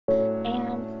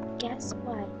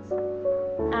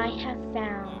I have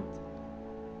found,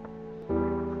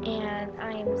 and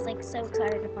I am like so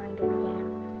excited to find it again.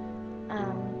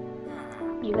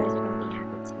 You guys are gonna be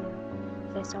happy too,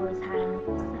 because I saw this had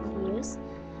some views,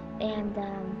 and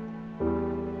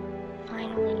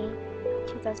finally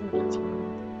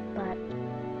 2018, but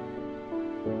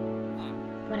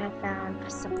what I found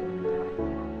was something new.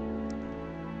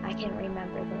 I can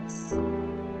remember this.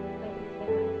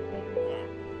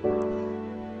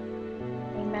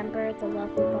 Remember the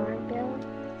lovely barn build?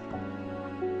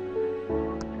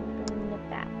 I'm bringing it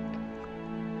back.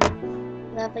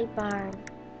 Lovely barn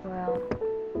world.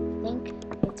 I think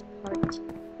it's part 3.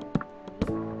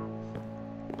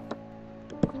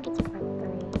 I think it's part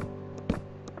 3.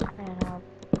 I don't know.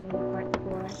 Maybe part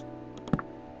 4.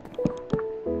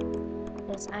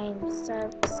 Because I am so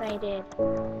excited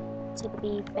to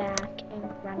be back and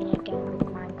running again with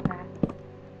Minecraft.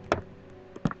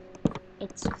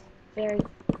 It's very,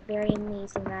 very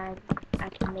amazing that I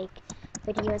can make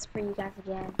videos for you guys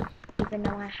again, even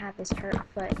though I have this hurt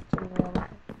foot in real life.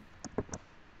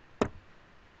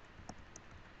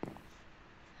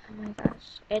 Oh my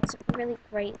gosh, it's really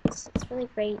great. It's really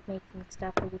great making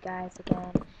stuff for you guys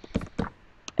again.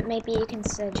 Maybe you can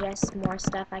suggest more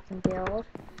stuff I can build,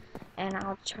 and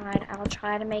I'll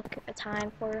try to make a time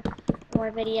for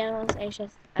more videos. It's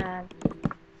just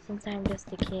since I'm just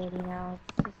a kid, you know,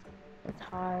 it's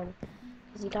hard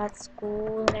because you got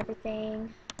school and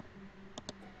everything.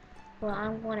 Well,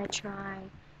 I'm gonna try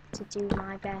to do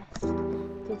my best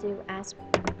to do as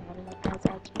many as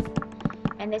I can.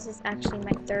 And this is actually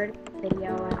my 3rd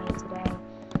video I made today.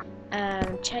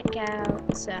 Check out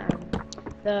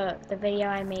the video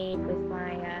I made with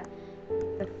my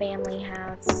the family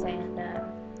house, and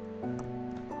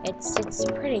it's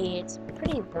pretty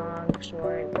long,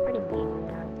 short, pretty neat, you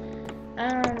know.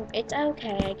 It's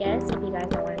okay, I guess. If you guys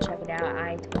don't want to check it out,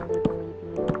 I totally believe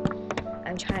you.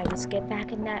 I'm trying to just get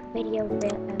back in that video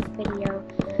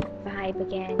vibe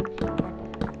again,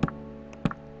 and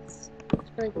it's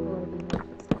really cool to be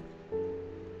making stuff.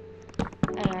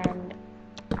 And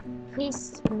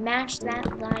please smash that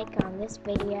like on this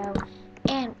video,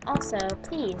 and also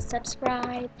please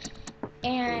subscribe,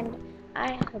 and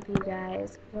I hope you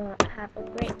guys will have a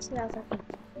great 2018.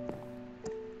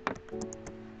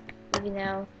 Even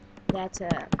though that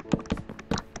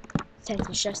since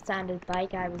it just sounded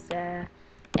like I was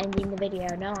ending the video.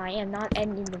 No, I am not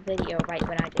ending the video right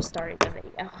when I just started the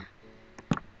video.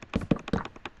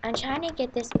 I'm trying to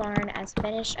get this barn as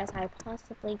finished as I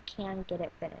possibly can get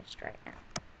it finished right now.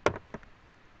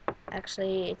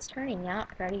 Actually, it's turning out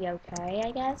pretty okay,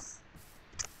 I guess.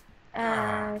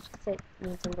 Just it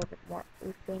needs a little bit more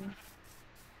roofing,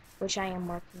 which I am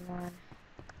working on.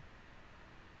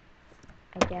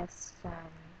 I guess,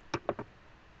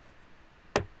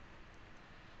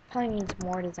 probably needs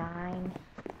more design,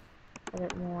 a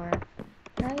bit more.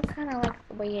 I kind of like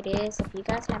the way it is. If you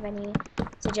guys have any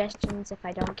suggestions, if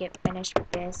I don't get finished with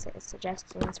this,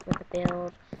 suggestions for the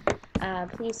build,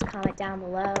 please comment down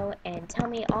below and tell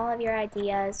me all of your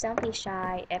ideas. Don't be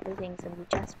shy. Everything's gonna be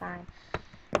just fine.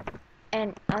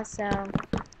 And also,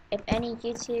 if any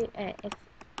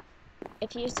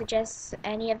if you suggest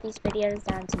any of these videos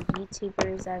down to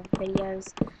YouTubers of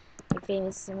videos, like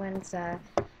famous ones,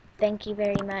 thank you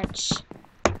very much.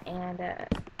 And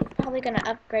probably gonna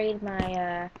upgrade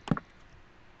my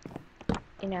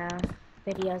you know,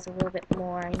 videos a little bit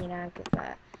more, you know,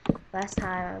 because last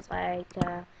time I was like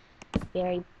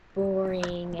very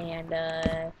boring and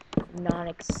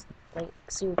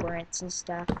exuberance and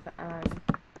stuff.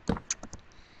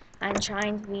 I'm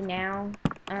trying to be now.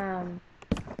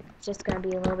 It's just gonna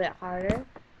be a little bit harder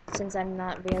since I'm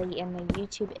not really in the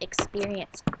YouTube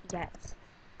experience yet.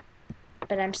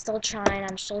 But I'm still trying.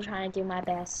 I'm still trying to do my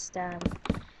best.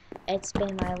 It's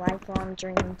been my lifelong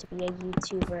dream to be a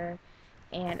YouTuber,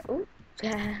 and ooh,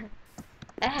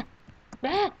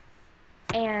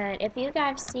 and if you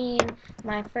guys seen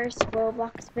my first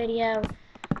Roblox video,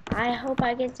 I hope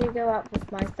I get to go out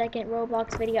with my 2nd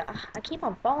Roblox video. I keep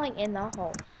on falling in the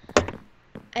hole,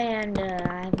 and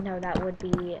I know that would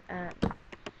be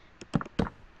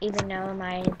even though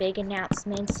my big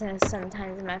announcements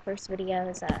sometimes in my first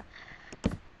videos,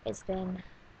 it's been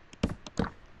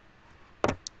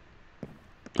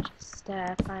just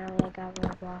finally got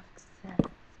Roblox.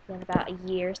 It's been about a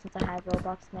year since I had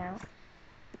Roblox now.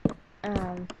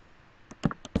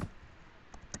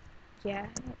 Yeah,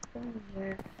 it's been a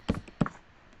year.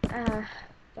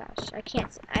 Gosh,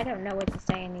 I don't know what to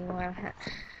say anymore.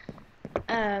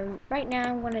 Right now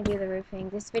I'm gonna do the roofing.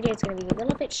 This video is gonna be a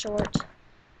little bit short,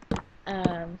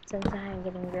 since I'm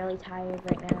getting really tired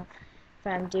right now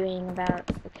from doing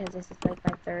because this is like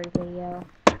my 3rd video.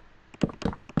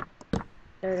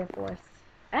 third and fourth.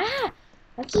 Ah!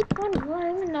 I keep on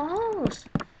running the holes.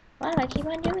 Why do I keep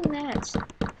on doing that?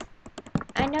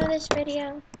 I know this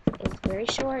video is very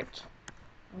short.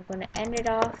 I'm gonna end it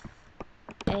off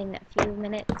in a few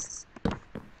minutes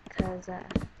because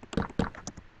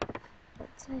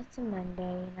it's a Monday,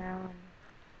 you know.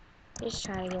 I'm just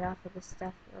trying to get off of this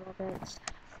stuff a little bit.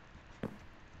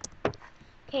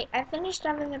 Okay, I finished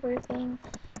off with the roofing,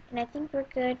 and I think we're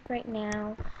good right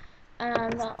now.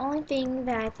 The only thing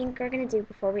that I think we're gonna do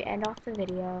before we end off the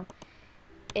video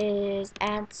is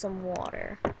add some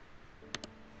water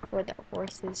for the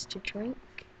horses to drink.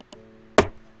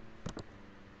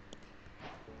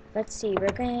 Let's see, we're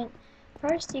going to,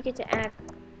 first you get to add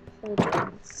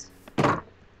cauldrons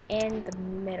in the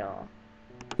middle.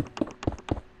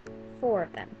 4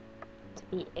 of them, to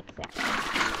be exact.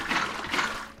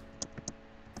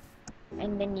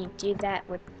 And then you do that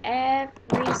with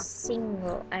every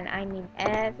single, and I mean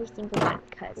every single one,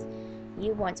 because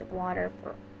you want water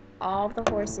for all the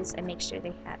horses and make sure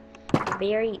they have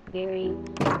very, very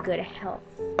good health.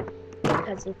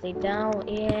 Because if they don't,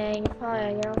 yeah,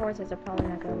 your horses are probably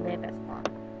not going to live as long.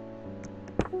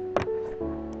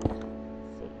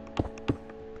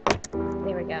 Let's see.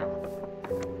 There we go.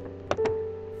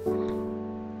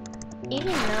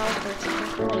 Even though horses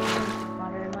don't really drink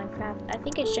water in Minecraft, I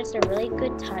think it's just a really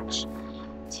good touch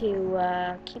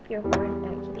to keep your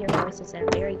horses in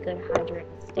a very good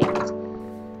hydrated state.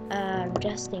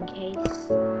 Just in case,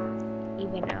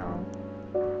 even though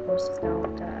horses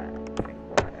don't drink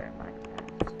water in Minecraft.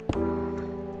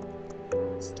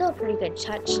 Still a pretty good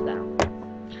touch, though.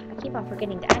 I keep on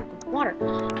forgetting to add the water.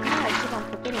 I keep on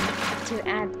forgetting to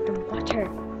add the water.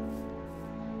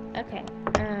 Okay,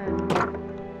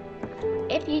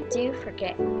 if you do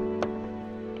forget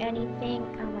anything,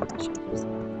 oh my gosh, I'm just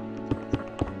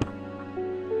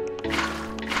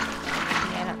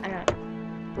I don't know.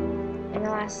 In the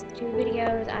last 2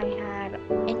 videos, I had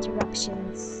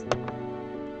interruptions,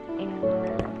 and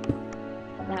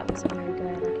that was very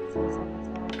good. I could say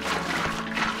something like that.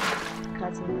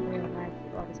 Because in real life,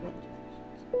 you always get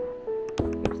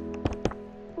interruptions.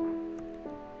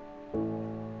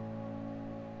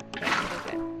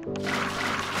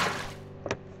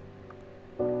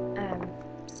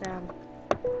 So,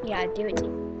 yeah, do it to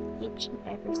each and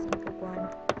every single one.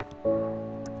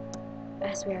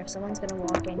 I swear, if someone's gonna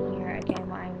walk in here again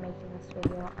while I'm making this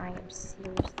video, I am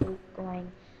seriously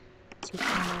going to kill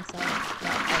myself. No,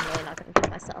 I'm really not gonna kill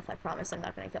myself. I promise I'm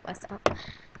not gonna kill myself.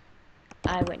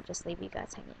 I wouldn't just leave you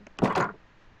guys hanging.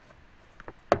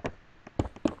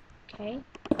 Okay,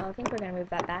 well, I think we're gonna move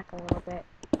that back a little bit.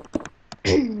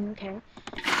 Okay.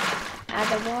 Add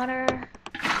the water.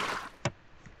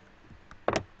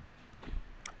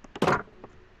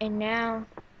 And now,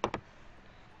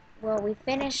 well, we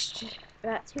finished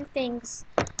about 2 things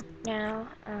now.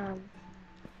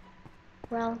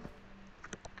 Well,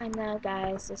 I know,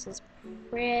 guys, this is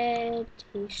pretty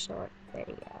short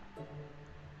video,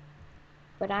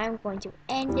 but I'm going to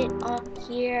end it off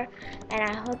here, and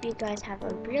I hope you guys have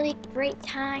a really great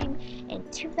time in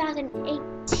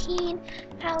 2018.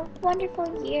 Have a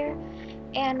wonderful year.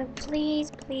 And please,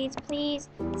 please, please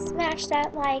smash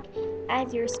that like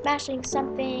as you're smashing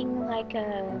something like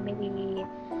maybe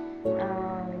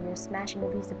you're smashing a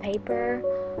piece of paper,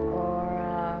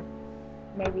 or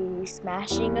maybe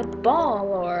smashing a ball,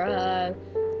 or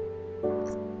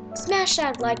smash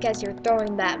that like as you're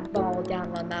throwing that ball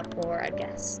down on that floor, I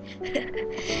guess.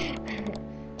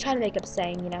 Trying to make up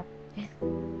saying, you know.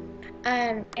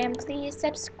 And please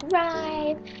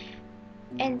subscribe.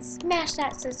 And smash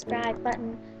that subscribe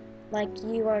button like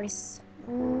you are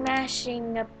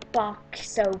smashing a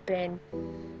box open.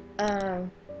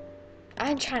 I'm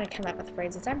trying to come up with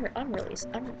phrases. I'm really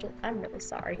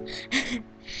sorry.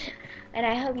 And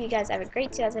I hope you guys have a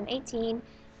great 2018.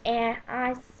 And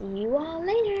I'll see you all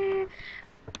later.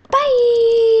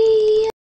 Bye.